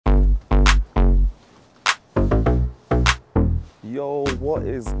Yo, what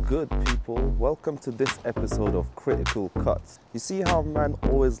is good, people? Welcome to this episode of Critical Kutz. You see how man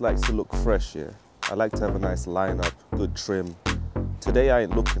always likes to look fresh, yeah? I like to have a nice lineup, good trim. Today I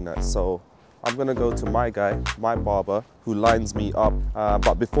ain't looking at, so I'm gonna go to my guy, my barber, who lines me up.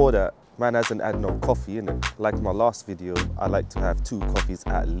 But before that, man hasn't had no coffee in it. Like my last video, I like to have 2 coffees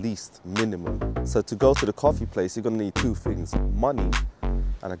at least, minimum. So to go to the coffee place, you're gonna need 2 things: money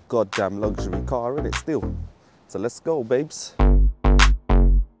and a goddamn luxury car in it still. So let's go, babes.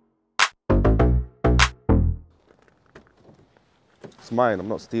 It's mine, I'm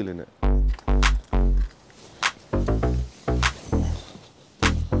not stealing it.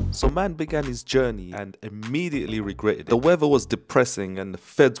 So man began his journey and immediately regretted it. The weather was depressing and the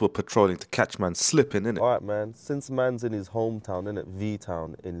feds were patrolling to catch man slipping, innit? Alright man, since man's in his hometown, innit,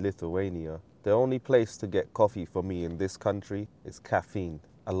 V-town in Lithuania, the only place to get coffee for me in this country is caffeine.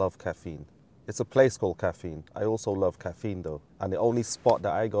 I love caffeine. It's a place called Caffeine. I also love caffeine though. And the only spot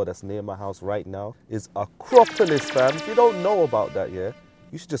that I go that's near my house right now is Acropolis, fam. If you don't know about that, yeah,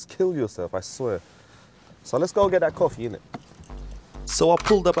 you should just kill yourself, I swear. So let's go get that coffee, innit? So I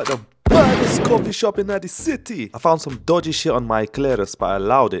pulled up at the baddest coffee shop in the city. I found some dodgy shit on my eclairs, but I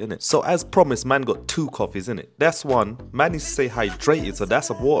allowed it, innit? So as promised, man got 2 coffees, innit? That's one. Man needs to say hydrated, so that's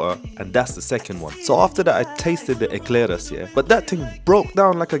a water, and that's the second one. So after that, I tasted the eclairs, yeah? But that thing broke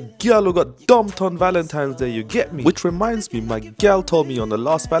down like a girl who got dumped on Valentine's Day, you get me? Which reminds me, my gal told me on the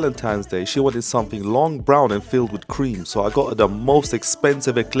last Valentine's Day, she wanted something long brown and filled with cream. So I got her the most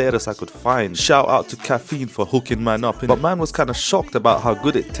expensive eclairs I could find. Shout out to Caffeine for hooking man up, innit? But man was kind of shocked about how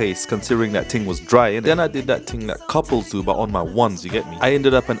good it tastes, considering that thing was dry, innit? Then I did that thing that couples do, but on my ones, you get me? I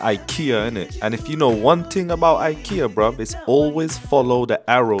ended up in IKEA, innit? And if you know one thing about IKEA, bruv, it's always follow the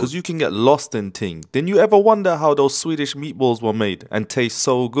arrows, because you can get lost in thing. Didn't you ever wonder how those Swedish meatballs were made and taste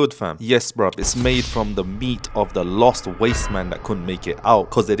so good, fam? Yes, bruv, it's made from the meat of the lost waste man that couldn't make it out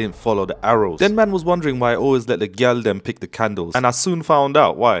because they didn't follow the arrows. Then man was wondering why I always let the gal them pick the candles, and I soon found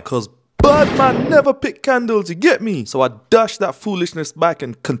out why. Because bad man never pick candles, you get me? So I dashed that foolishness back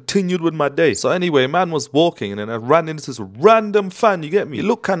and continued with my day. So anyway, man was walking and then I ran into this random fan, you get me? He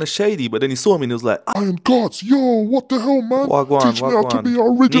looked kind of shady, but then he saw me and he was like, I am Kutz, yo, what the hell, man? Wagwan, Teach me how to be an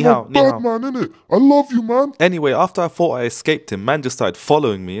original bad man, innit? I love you, man. Anyway, after I thought I escaped him, man just started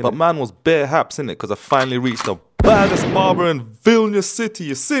following me, innit? But man was bare haps, innit? Because I finally reached the baddest barber in Vilnius city,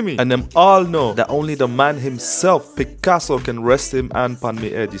 you see me? And them all know that only the man himself, Picasso, can rest him and pan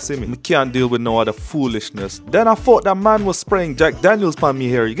me head, you see me? Me can't deal with no other foolishness. Then I thought that man was spraying Jack Daniels pan me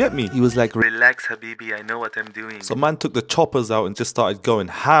hair, you get me? He was like, relax habibi, I know what I'm doing. So man took the choppers out and just started going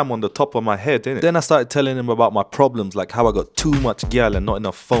ham on the top of my head, innit? Then I started telling him about my problems, like how I got too much gal and not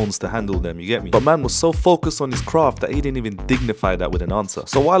enough phones to handle them, you get me? But man was so focused on his craft that he didn't even dignify that with an answer.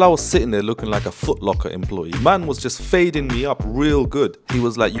 So while I was sitting there looking like a Foot Locker employee, man was just fading me up real good. He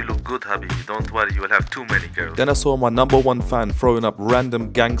was like, you look good, hubby, don't worry, you will have too many girls. Then I saw my #1 fan throwing up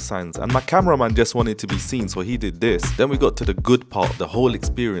random gang signs, and my cameraman just wanted to be seen, so he did this. Then we got to the good part, the whole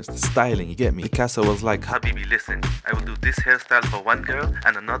experience, the styling, you get me? Picasso was like, habibi, listen, I will do this hairstyle for one girl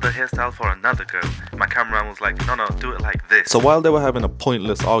and another hairstyle for another girl. My cameraman was like, no, do it like this. So while they were having a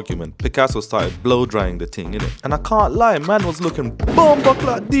pointless argument, Picasso started blow drying the thing, innit? And I can't lie, man was looking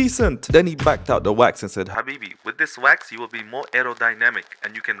bomb-buckler decent. Then he backed out the wax and said, habibi, with this wax you will be more aerodynamic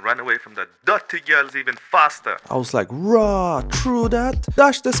and you can run away from the dirty girls even faster. I was like, rah, true that?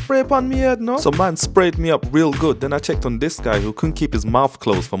 Dash the spray upon me head, no? So man sprayed me up real good. Then I checked on this guy who couldn't keep his mouth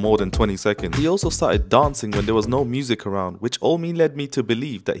closed for more than 20 seconds. He also started dancing when there was no music around, which only led me to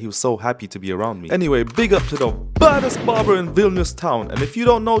believe that he was so happy to be around me. Anyway, big up to the baddest barber in Vilnius town, and if you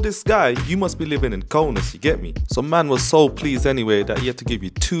don't know this guy, you must be living in Kaunas, you get me? So man was so pleased anyway that he had to give you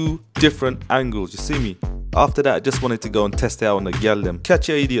 2 different angles, you see me? After that, I just wanted to go and test it out on the gal them. Catch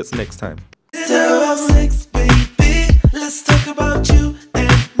your idiots next time.